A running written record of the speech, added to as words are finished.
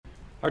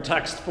Our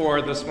text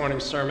for this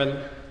morning's sermon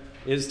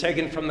is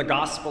taken from the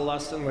gospel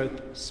lesson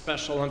with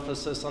special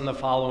emphasis on the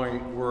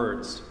following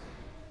words.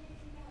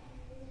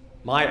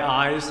 My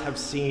eyes have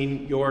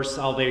seen your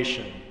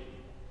salvation.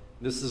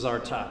 This is our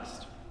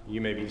text. You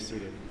may be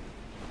seated.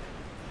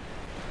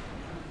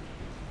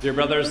 Dear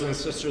brothers and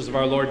sisters of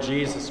our Lord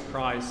Jesus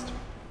Christ,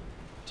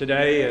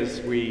 today as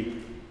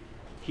we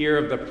hear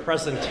of the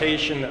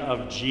presentation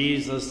of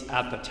Jesus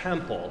at the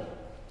temple,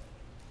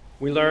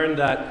 we learn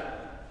that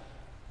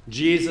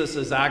Jesus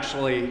is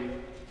actually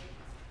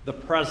the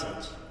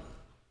present.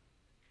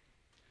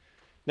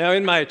 Now,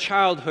 in my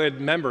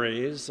childhood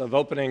memories of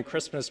opening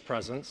Christmas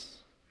presents,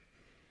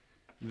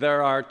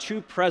 there are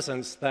two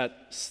presents that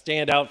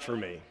stand out for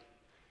me.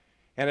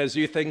 And as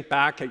you think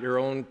back at your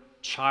own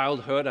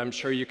childhood, I'm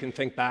sure you can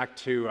think back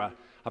to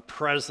a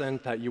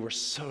present that you were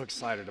so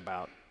excited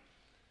about,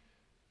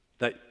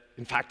 that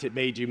in fact it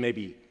made you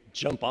maybe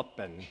jump up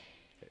and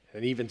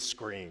even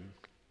scream.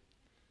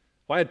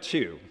 Well, I had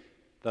two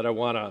that I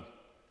want to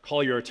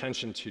call your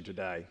attention to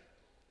today.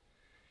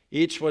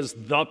 Each was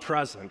the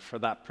present for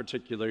that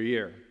particular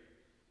year.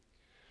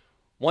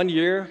 One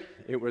year,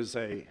 it was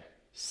a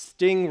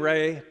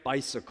Stingray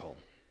bicycle.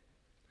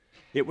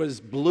 It was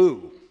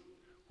blue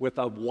with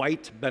a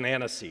white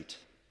banana seat.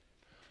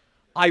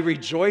 I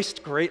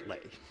rejoiced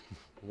greatly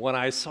when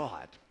I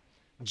saw it,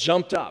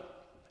 jumped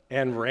up,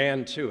 and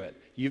ran to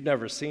it. You've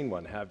never seen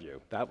one, have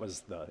you? That was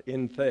the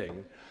in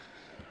thing.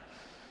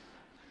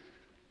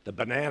 The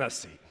banana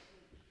seat.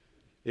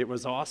 It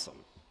was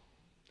awesome.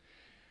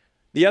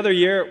 The other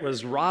year, it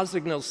was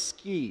Rossignol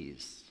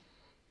skis.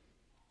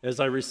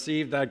 As I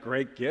received that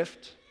great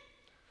gift,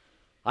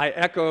 I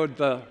echoed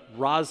the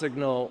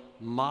Rossignol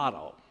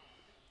motto.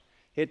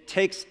 It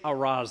takes a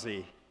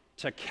Rossi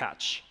to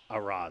catch a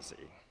Rossi.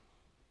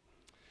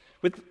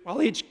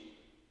 While each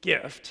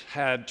gift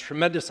had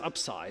tremendous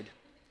upside,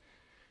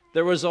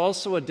 there was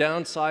also a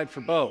downside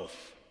for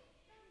both.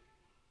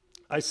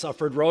 I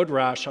suffered road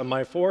rash on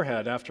my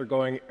forehead after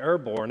going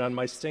airborne on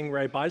my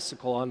Stingray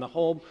bicycle on the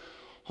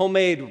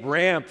homemade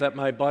ramp that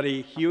my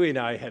buddy Huey and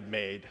I had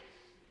made.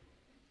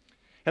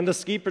 And the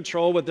ski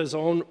patrol with his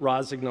own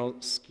Rossignol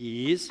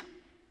skis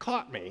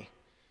caught me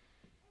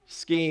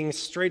skiing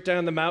straight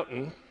down the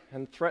mountain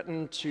and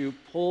threatened to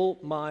pull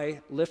my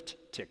lift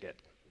ticket.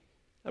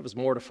 I was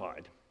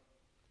mortified.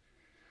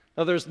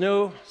 Now, there's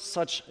no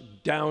such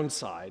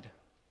downside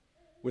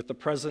with the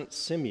present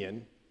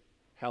Simeon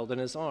held in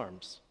his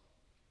arms.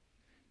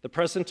 The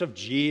present of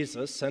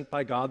Jesus, sent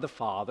by God the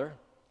Father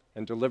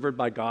and delivered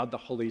by God the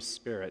Holy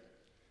Spirit,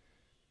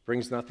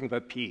 brings nothing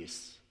but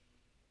peace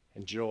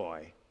and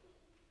joy,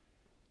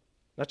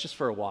 not just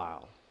for a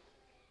while,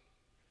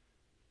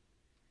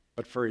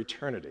 but for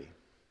eternity.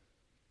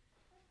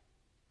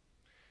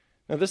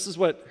 Now, this is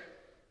what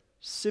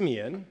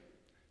Simeon,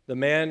 the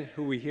man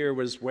who we hear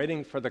was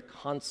waiting for the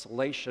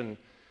consolation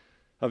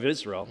of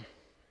Israel,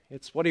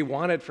 it's what he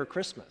wanted for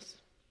Christmas.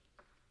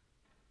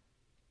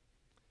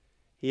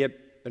 He had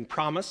been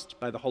promised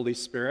by the Holy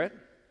Spirit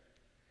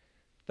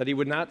that he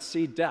would not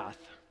see death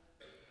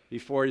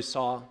before he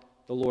saw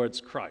the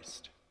Lord's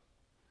Christ.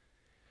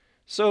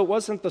 So it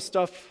wasn't the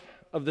stuff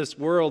of this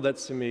world that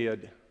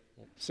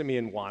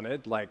Simeon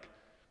wanted, like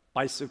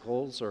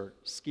bicycles or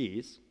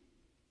skis,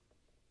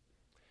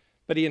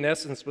 but he in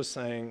essence was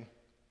saying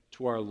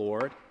to our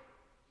Lord,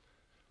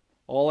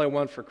 all I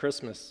want for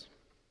Christmas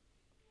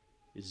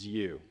is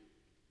you.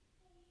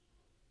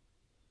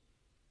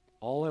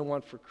 All I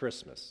want for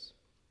Christmas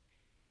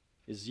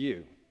is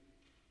you.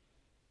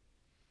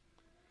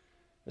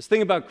 This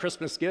thing about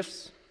Christmas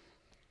gifts,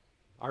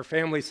 our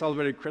family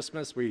celebrated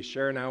Christmas. We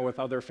share now with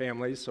other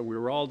families, so we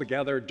were all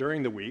together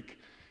during the week,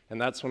 and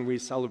that's when we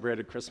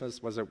celebrated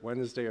Christmas. Was it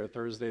Wednesday or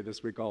Thursday?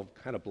 This week all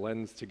kind of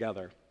blends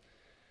together.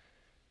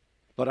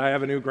 But I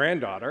have a new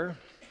granddaughter,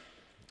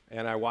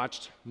 and I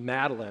watched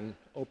Madeline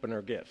open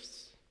her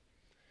gifts,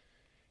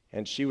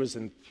 and she was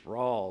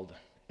enthralled,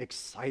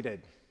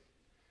 excited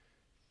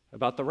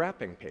about the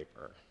wrapping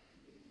paper,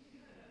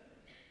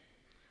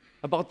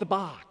 about the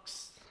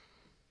box,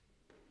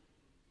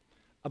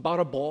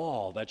 about a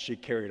ball that she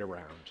carried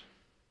around.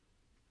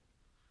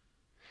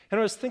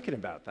 And I was thinking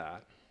about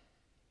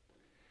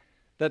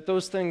that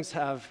those things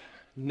have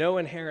no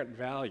inherent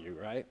value,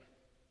 right?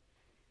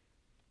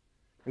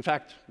 In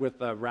fact, with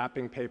the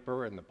wrapping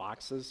paper and the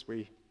boxes,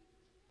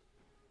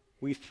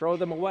 we throw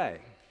them away.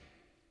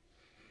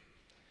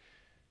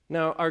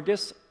 Now, our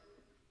gifts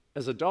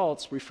as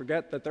adults, we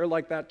forget that they're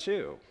like that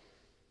too.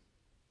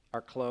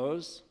 Our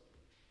clothes,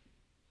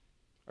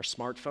 our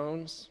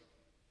smartphones,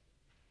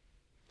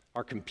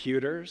 our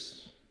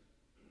computers,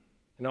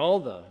 and all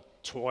the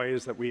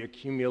toys that we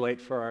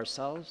accumulate for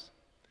ourselves,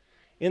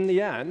 in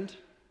the end,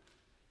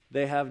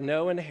 they have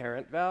no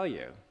inherent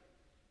value.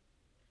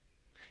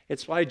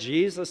 It's why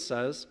Jesus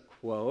says,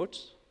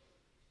 quote,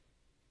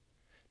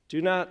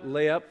 "Do not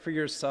lay up for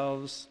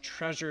yourselves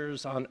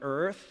treasures on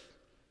earth,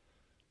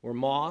 where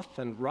moth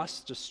and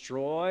rust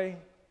destroy,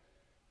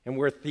 and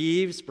where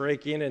thieves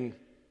break in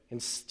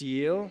and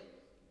steal,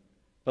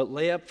 but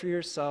lay up for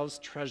yourselves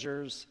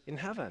treasures in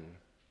heaven,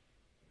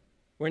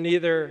 where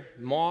neither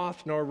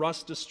moth nor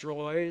rust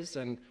destroys,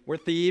 and where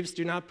thieves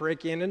do not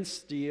break in and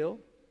steal.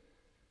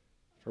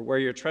 For where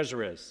your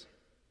treasure is,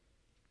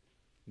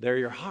 there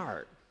your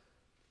heart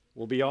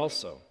will be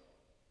also.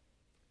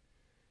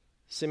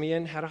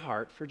 Simeon had a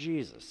heart for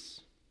Jesus.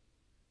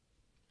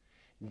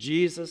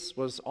 Jesus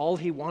was all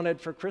he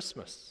wanted for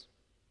Christmas.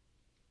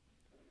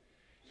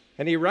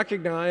 And he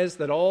recognized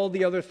that all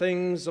the other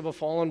things of a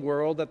fallen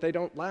world, that they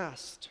don't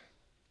last.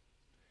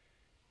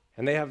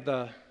 And they have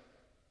the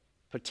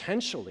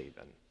potential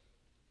even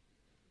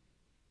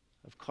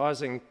of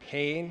causing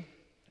pain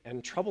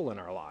and trouble in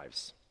our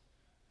lives,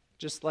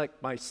 just like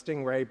my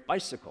Stingray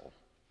bicycle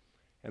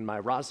and my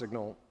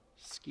Rossignol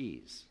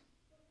skis.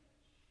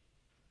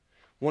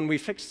 When we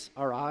fix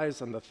our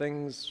eyes on the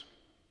things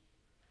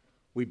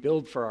we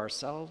build for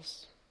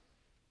ourselves,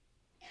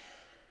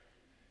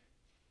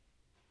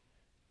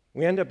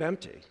 we end up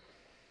empty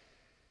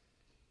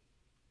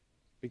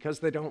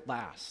because they don't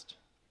last.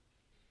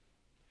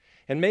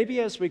 And maybe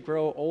as we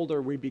grow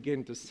older, we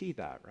begin to see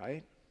that,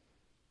 right?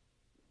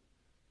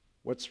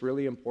 What's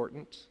really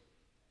important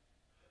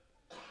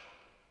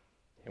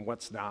and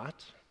what's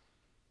not.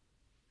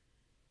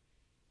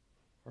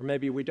 Or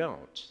maybe we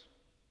don't.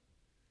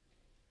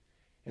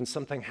 And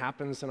something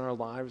happens in our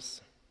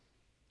lives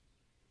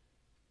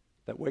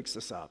that wakes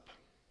us up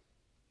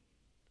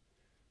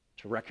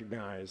to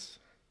recognize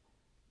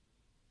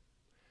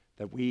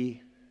that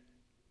we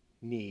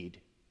need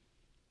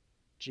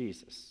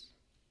Jesus.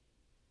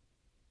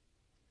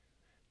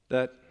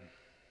 That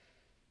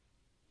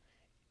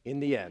in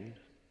the end,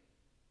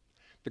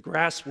 the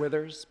grass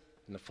withers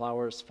and the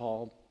flowers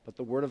fall, but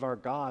the word of our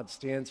God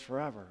stands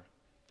forever.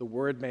 The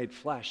Word made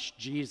flesh,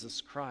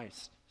 Jesus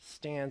Christ,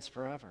 stands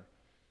forever.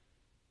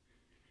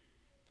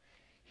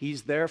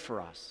 He's there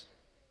for us,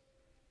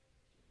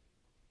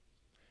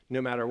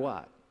 no matter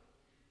what.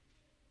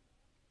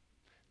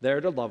 There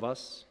to love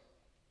us,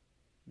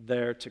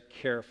 there to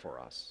care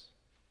for us.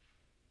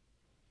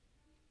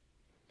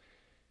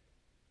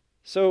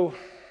 So,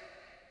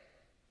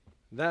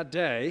 that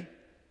day,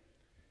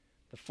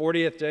 the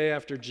 40th day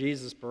after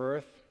Jesus'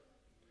 birth,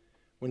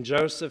 when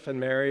Joseph and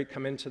Mary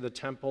come into the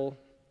temple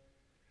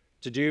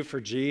to do for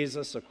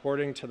Jesus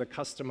according to the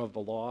custom of the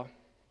law,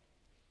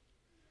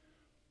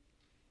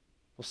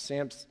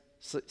 well,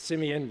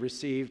 Simeon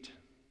received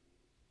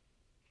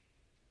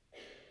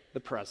the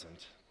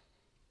present.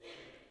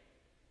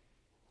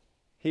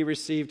 He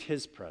received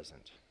his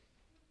present,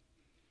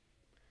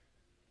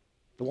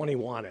 the one he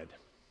wanted.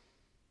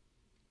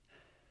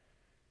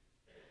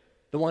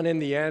 The one in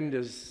the end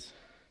is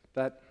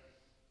that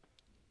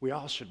we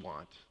all should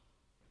want,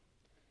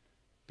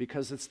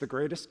 because it's the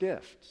greatest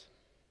gift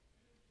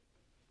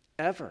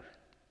ever,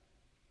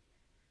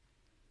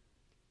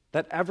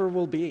 that ever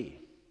will be.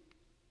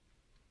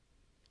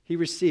 He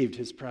received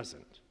his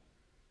present.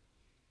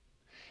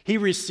 He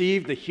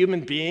received the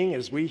human being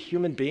as we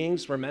human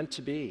beings were meant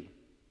to be.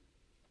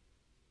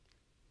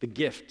 The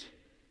gift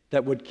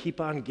that would keep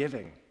on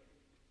giving,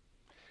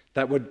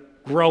 that would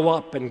grow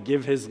up and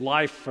give his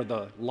life for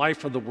the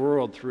life of the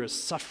world through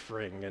his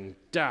suffering and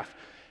death,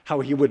 how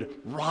he would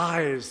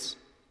rise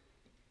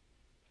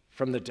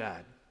from the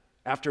dead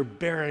after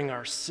bearing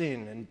our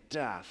sin and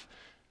death.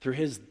 Through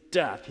his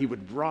death, he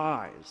would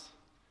rise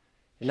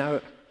and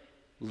now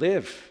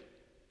live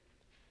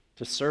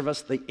to serve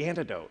us the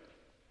antidote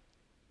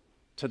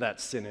to that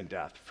sin and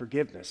death,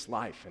 forgiveness,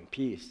 life, and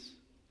peace.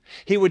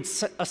 He would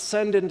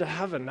ascend into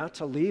heaven, not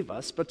to leave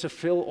us, but to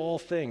fill all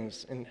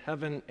things in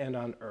heaven and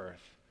on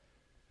earth.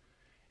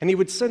 And he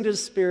would send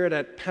his Spirit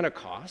at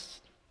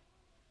Pentecost,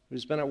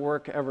 who's been at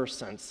work ever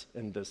since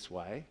in this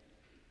way,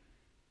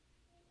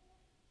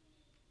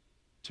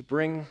 to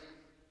bring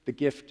the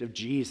gift of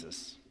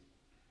Jesus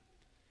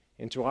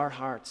into our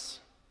hearts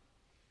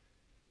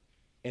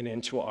and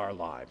into our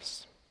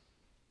lives.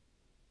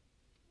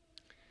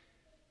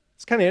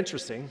 It's kind of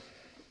interesting.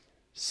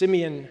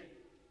 Simeon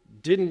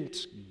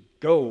didn't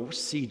go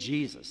see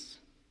Jesus.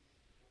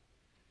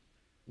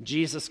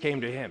 Jesus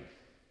came to him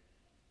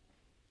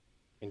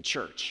in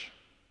church.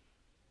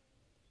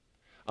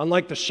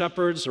 Unlike the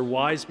shepherds or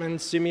wise men,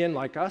 Simeon,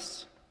 like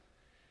us,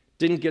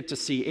 didn't get to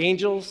see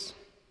angels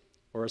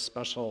or a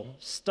special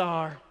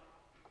star.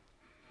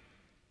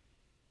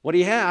 What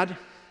he had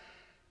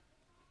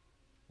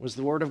was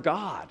the Word of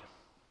God.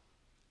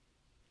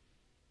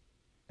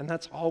 And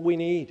that's all we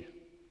need.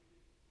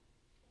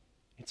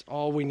 It's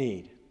all we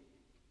need.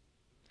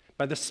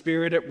 By the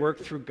Spirit at work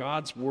through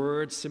God's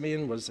Word,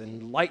 Simeon was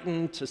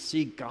enlightened to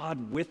see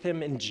God with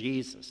him in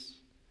Jesus.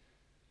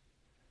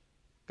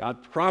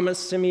 God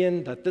promised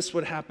Simeon that this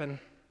would happen,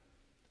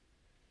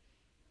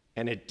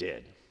 and it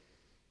did.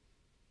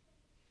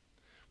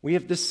 We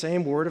have this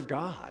same Word of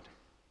God,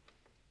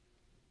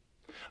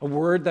 a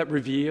word that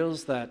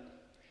reveals that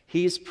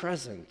He's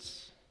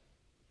present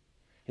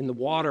in the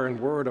water and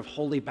word of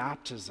holy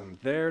baptism,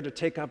 there to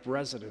take up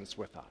residence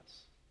with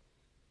us.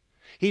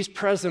 He's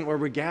present where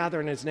we gather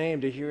in His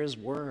name to hear His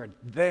word,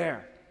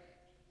 there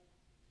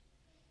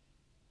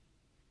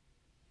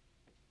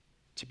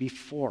to be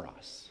for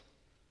us.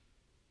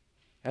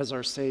 as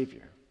our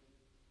Savior.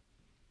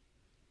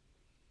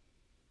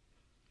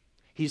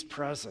 He's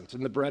present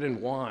in the bread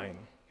and wine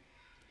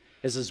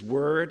as his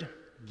word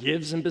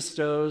gives and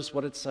bestows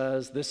what it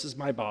says, this is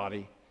my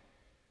body,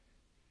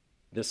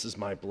 this is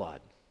my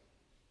blood.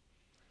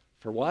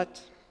 For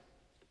what?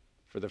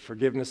 For the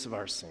forgiveness of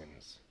our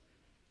sins.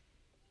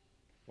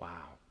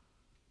 Wow.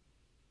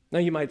 Now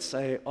you might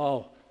say,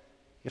 oh,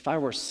 if I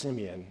were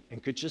Simeon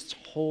and could just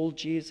hold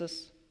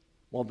Jesus,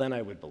 well, then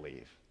I would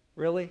believe.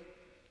 Really?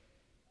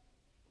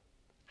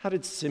 How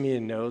did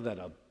Simeon know that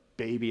a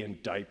baby in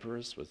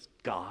diapers was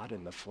God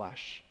in the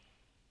flesh?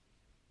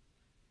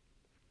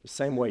 The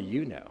same way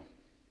you know.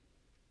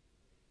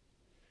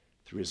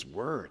 Through his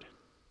word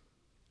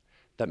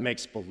that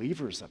makes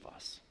believers of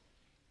us,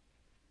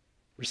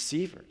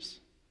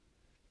 receivers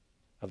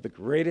of the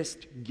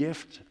greatest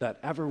gift that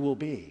ever will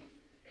be,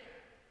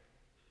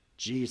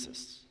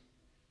 Jesus,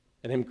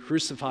 and him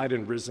crucified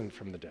and risen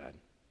from the dead.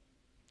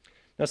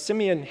 Now,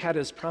 Simeon had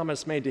his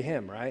promise made to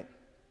him, right?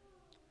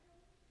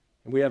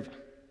 And we have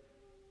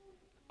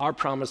our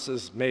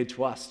promises made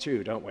to us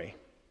too, don't we?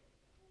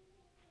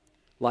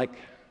 Like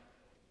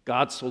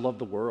God so loved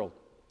the world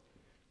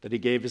that he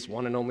gave his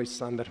one and only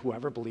Son, that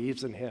whoever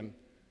believes in him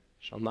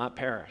shall not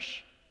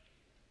perish,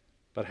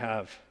 but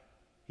have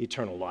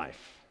eternal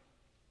life.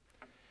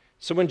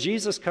 So when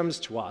Jesus comes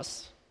to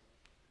us,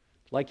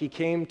 like he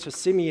came to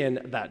Simeon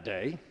that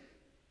day,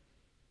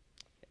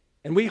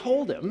 and we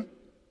hold him,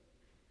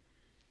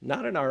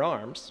 not in our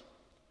arms,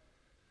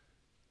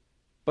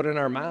 but in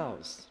our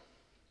mouths,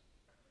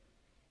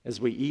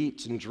 as we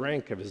eat and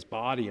drink of his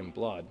body and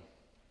blood,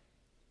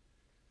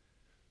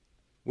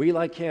 we,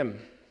 like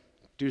him,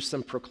 do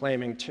some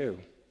proclaiming too.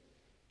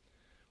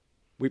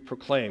 We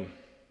proclaim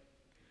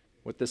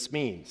what this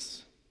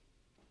means.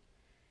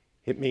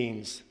 It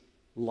means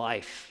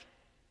life,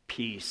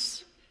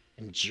 peace,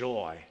 and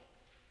joy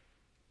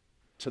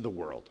to the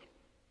world.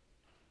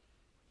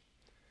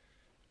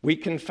 We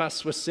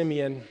confess with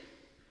Simeon,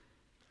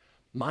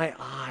 my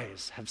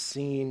eyes have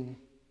seen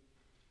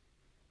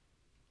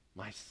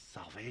my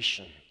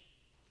salvation,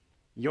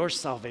 your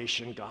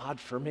salvation, God,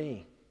 for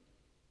me.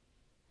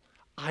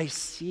 I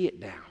see it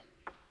now.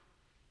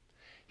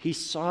 He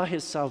saw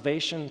his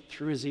salvation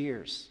through his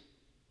ears,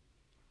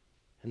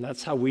 and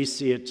that's how we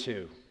see it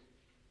too.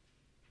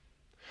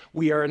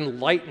 We are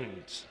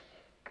enlightened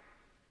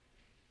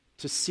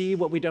to see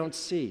what we don't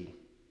see.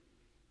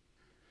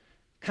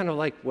 Kind of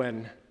like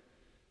when,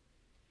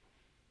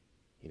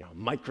 a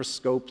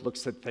microscope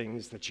looks at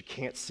things that you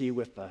can't see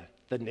with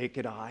the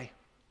naked eye.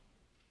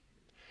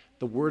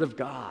 The Word of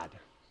God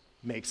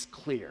makes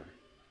clear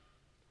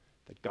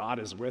that God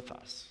is with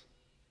us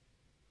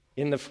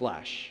in the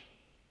flesh,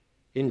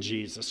 in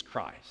Jesus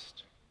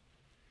Christ.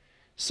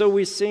 So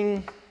we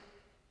sing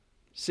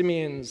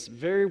Simeon's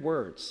very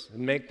words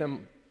and make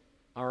them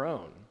our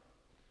own.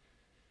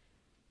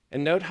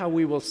 And note how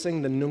we will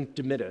sing the Nunc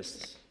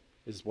Dimittis,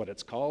 is what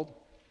it's called,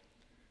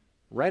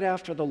 right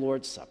after the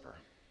Lord's Supper.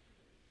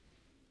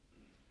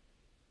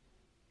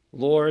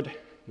 Lord,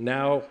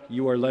 now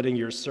you are letting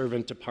your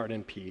servant depart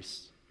in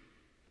peace,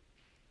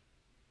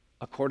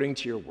 according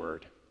to your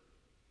word.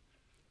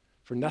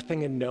 For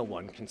nothing and no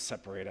one can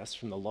separate us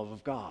from the love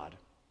of God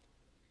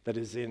that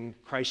is in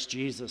Christ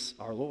Jesus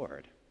our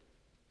Lord.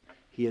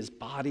 He has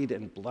bodied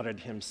and blooded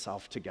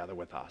himself together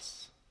with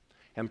us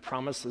and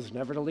promises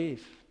never to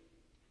leave.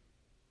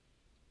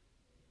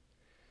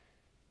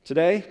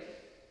 Today,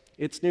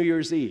 it's New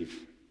Year's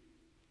Eve.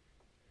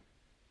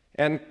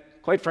 And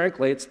quite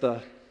frankly, it's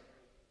the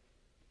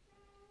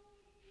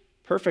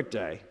perfect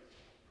day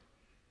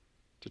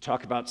to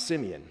talk about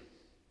Simeon.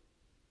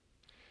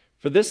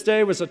 For this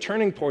day was a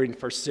turning point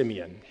for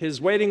Simeon. His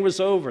waiting was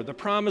over, the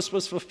promise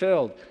was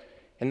fulfilled,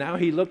 and now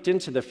he looked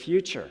into the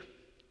future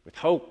with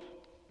hope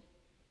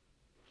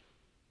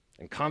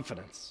and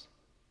confidence.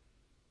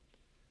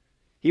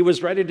 He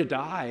was ready to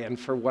die, and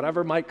for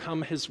whatever might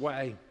come his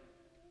way,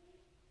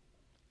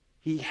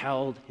 he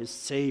held his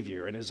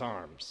Savior in his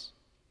arms.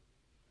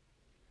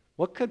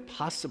 What could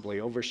possibly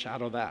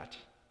overshadow that?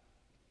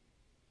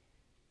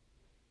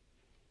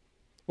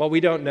 Well,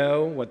 we don't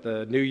know what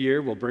the new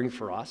year will bring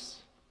for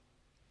us.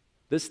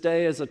 This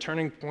day is a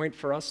turning point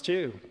for us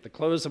too, the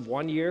close of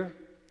one year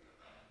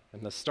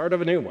and the start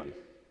of a new one.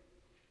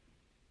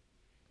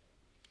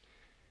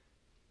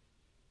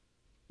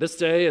 This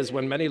day is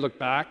when many look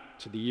back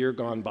to the year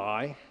gone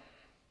by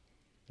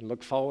and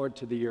look forward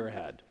to the year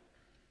ahead.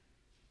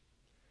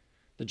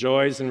 The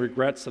joys and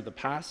regrets of the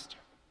past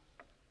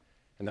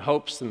and the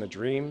hopes and the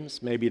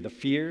dreams, maybe the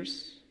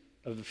fears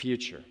of the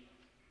future.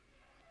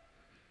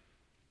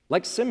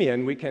 Like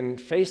Simeon, we can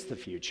face the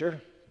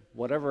future,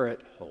 whatever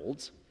it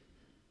holds,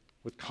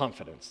 with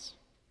confidence.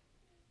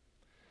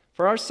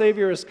 For our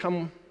Savior has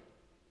come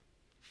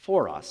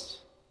for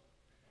us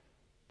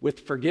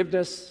with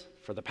forgiveness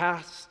for the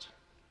past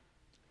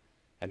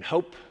and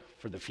hope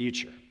for the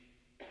future.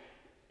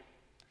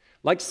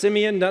 Like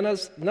Simeon, none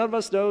of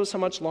us knows how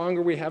much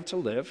longer we have to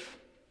live.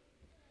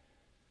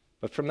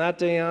 But from that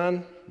day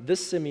on,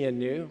 this Simeon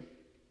knew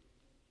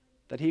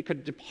that he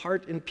could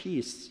depart in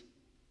peace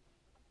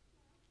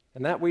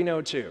and that we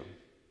know too.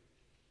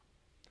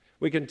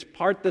 We can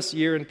depart this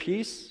year in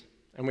peace,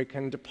 and we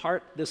can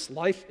depart this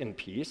life in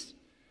peace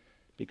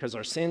because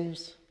our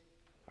sins,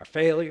 our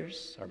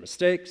failures, our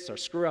mistakes, our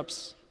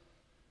screw-ups,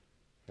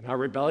 and our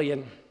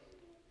rebellion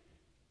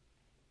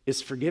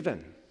is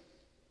forgiven.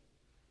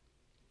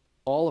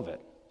 All of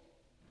it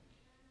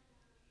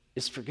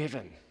is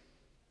forgiven.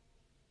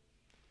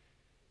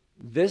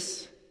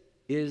 This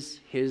is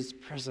his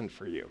present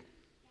for you.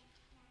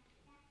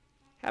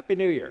 Happy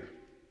New Year.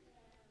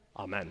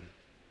 Amen.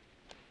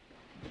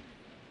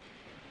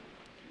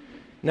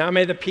 Now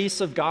may the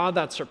peace of God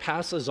that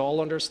surpasses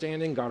all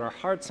understanding guard our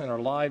hearts and our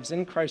lives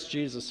in Christ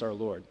Jesus our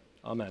Lord.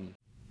 Amen.